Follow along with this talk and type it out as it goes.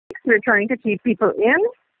we're trying to keep people in,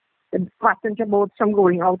 the passenger boats from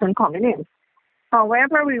going out and coming in.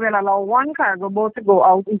 However, we will allow one cargo boat to go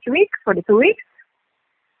out each week for the 2 weeks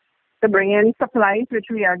to bring in supplies which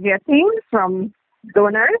we are getting from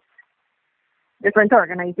donors, different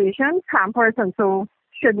organizations, campers, and so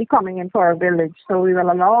should be coming in for our village. So we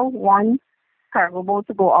will allow one cargo boat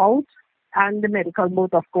to go out and the medical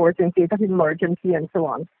boat, of course, in case of emergency and so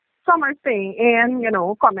on. Some are staying in,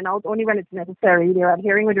 coming out only when it's necessary. They're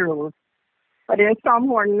adhering with the rules. But there are some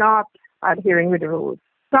who are not adhering with the rules.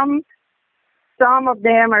 Some of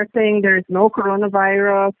them are saying there is no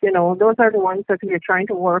coronavirus. Those are the ones that we're trying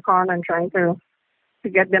to work on and trying to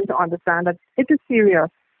get them to understand that it is serious.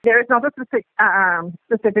 There is not a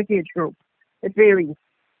specific age group. It varies.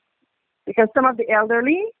 Because some of the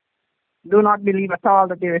elderly do not believe at all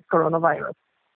that there is coronavirus.